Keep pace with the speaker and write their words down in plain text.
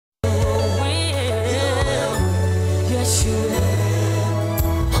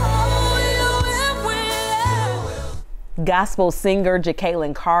gospel singer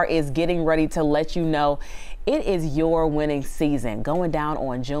Jekalyn Carr is getting ready to let you know it is your winning season. Going down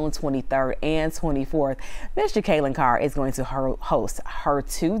on June 23rd and 24th, Miss Jekalyn Carr is going to host her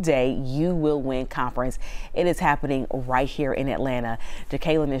two-day You Will Win conference. It is happening right here in Atlanta.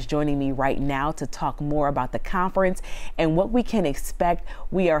 Jekalyn is joining me right now to talk more about the conference and what we can expect.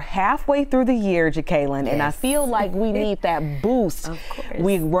 We are halfway through the year, Jekalyn, and I feel like we need that boost. Of course.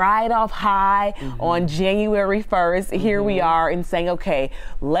 We ride off high on January 1st. Here we are and saying, okay,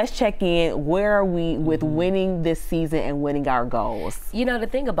 let's check in. Where are we with winning this season and winning our goals? You know, the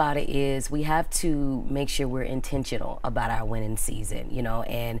thing about it is we have to make sure we're intentional about our winning season, you know,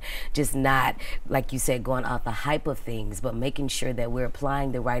 and just not, like you said, going off the hype of things, but making sure that we're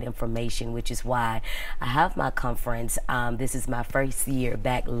applying the right information, which is why I have my conference. This is my first year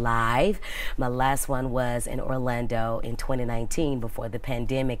back live. My last one was in Orlando in 2019 before the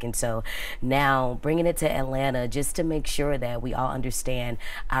pandemic. And so now bringing it to Atlanta just to make sure that we all understand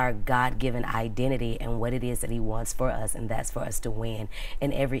our God-given identity and what it is that he wants for us, and that's for us to win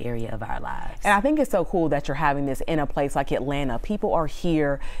in every area of our lives. And I think it's so cool that you're having this in a place like Atlanta. People are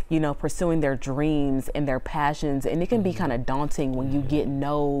here, you know, pursuing their dreams and their passions, and it can be kind of daunting when you get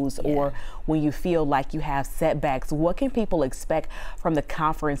no's or when you feel like you have setbacks. What can people expect from the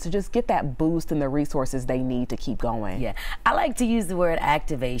conference to just get that boost and the resources they need to keep going? Yeah, I like to use the word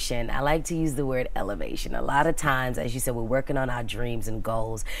activation. I like to use the word elevation. A lot of times, as you said, we're working on our dreams and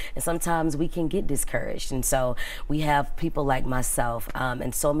goals, and sometimes we can get discouraged. And so we have people like myself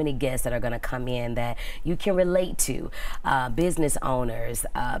and so many guests that are going to come in that you can relate to, business owners,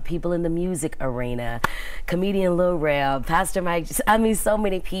 people in the music arena, comedian Lil Rel, Pastor Mike. I mean, so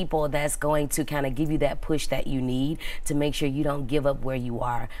many people that's going to kind of give you that push that you need to make sure you don't give up where you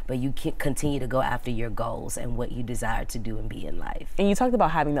are, but you can continue to go after your goals and what you desire to do and be in life. And you talked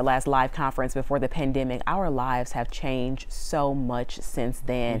about having the last live conference before the pandemic. Our lives have changed so much since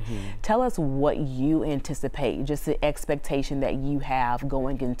then. Tell us what you anticipate, just the expectation that you have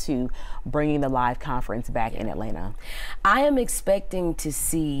going into bringing the live conference back in Atlanta. I am expecting to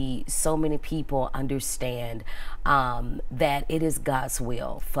see so many people understand that it is God's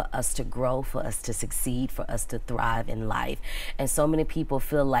will for us to grow, for us to succeed, for us to thrive in life. And so many people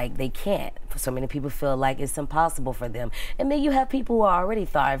feel like they can't. So many people feel like it's impossible for them. And then you have people who are already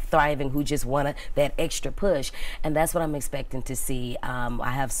thriving who just want that extra push. And that's what I'm expecting to see.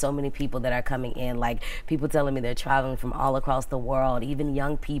 I have so many people that are coming in, like people telling me they're traveling from all across the world, even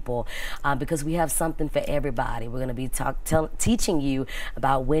young people, because we have something for everybody. We're going to be teaching you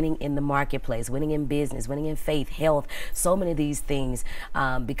about winning in the marketplace, winning in business, winning in faith, health, so many of these things,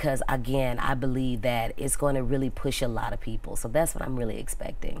 because again, I believe that it's going to really push a lot of people. So that's what I'm really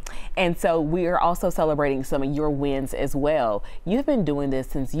expecting. And so we are also celebrating some of your wins as well. You've been doing this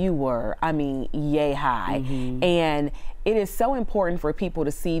since you were, I mean, yay high. And it is so important for people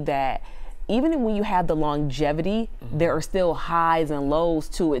to see that even when you have the longevity, there are still highs and lows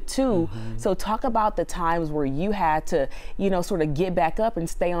to it too. So talk about the times where you had to, you know, sort of get back up and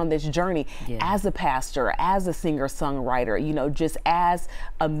stay on this journey as a pastor, as a singer-songwriter, you know, just as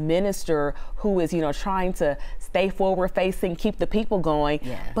a minister who is, you know, trying to stay forward-facing, keep the people going,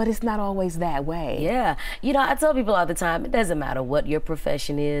 but it's not always that way. Yeah, you know, I tell people all the time, it doesn't matter what your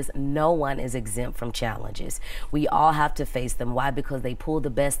profession is, no one is exempt from challenges. We all have to face them. Why? Because they pull the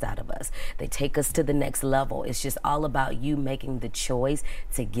best out of us. They take us to the next level. It's just all about you making the choice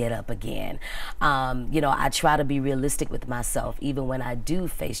to get up again. You know, I try to be realistic with myself, even when I do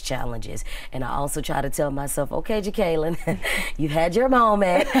face challenges. And I also try to tell myself, okay, Jekalyn, you've had your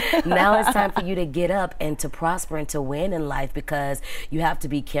moment. Now it's time for you to get up and to prosper and to win in life, because you have to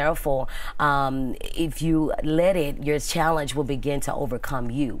be careful. If you let it, your challenge will begin to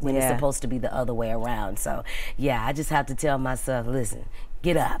overcome you when it's supposed to be the other way around. So yeah, I just have to tell myself, listen,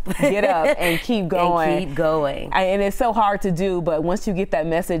 get up. Get up and keep going. And keep going. And it's so hard to do, but once you get that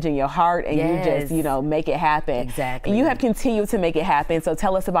message in your heart and you just, you know, make it happen. Exactly. And you have continued to make it happen. So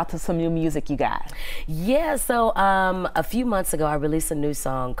tell us about some new music you got. Yeah, so a few months ago, I released a new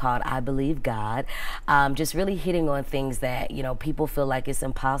song called I Believe God. Just really hitting on things that, you know, people feel like it's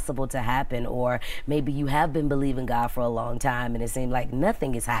impossible to happen, or maybe you have been believing God for a long time and it seems like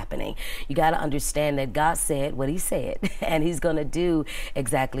nothing is happening. You got to understand that God said what he said, and he's going to do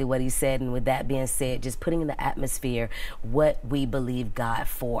exactly what he said. And with that being said, just putting in the atmosphere what we believe God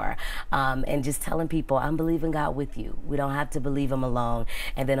for, and just telling people, I'm believing God with you. We don't have to believe him alone.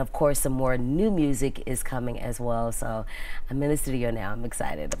 And then, of course, some more new music is coming as well. So I'm in the studio now. I'm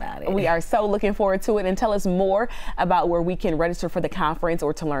excited about it. We are so looking forward to it. And tell us more about where we can register for the conference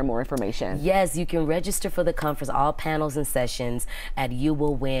or to learn more information. Yes, you can register for the conference, all panels and sessions at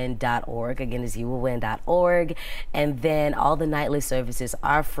youwillwin.org. Again, it's youwillwin.org. And then all the nightly services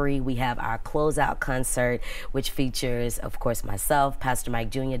are free. We have our closeout concert, which features, of course, myself, Pastor Mike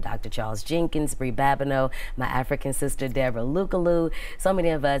Jr., Dr. Charles Jenkins, Bree Babineau, my African sister, Deborah Lukalu. So many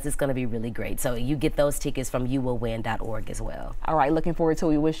of us. It's going to be really great. So you get those tickets from youwillwin.org as well. All right, looking forward to it.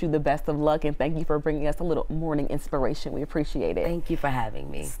 We wish you the best of luck, and thank you for bringing us a little morning inspiration. We appreciate it. Thank you for having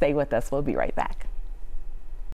me. Stay with us. We'll be right back.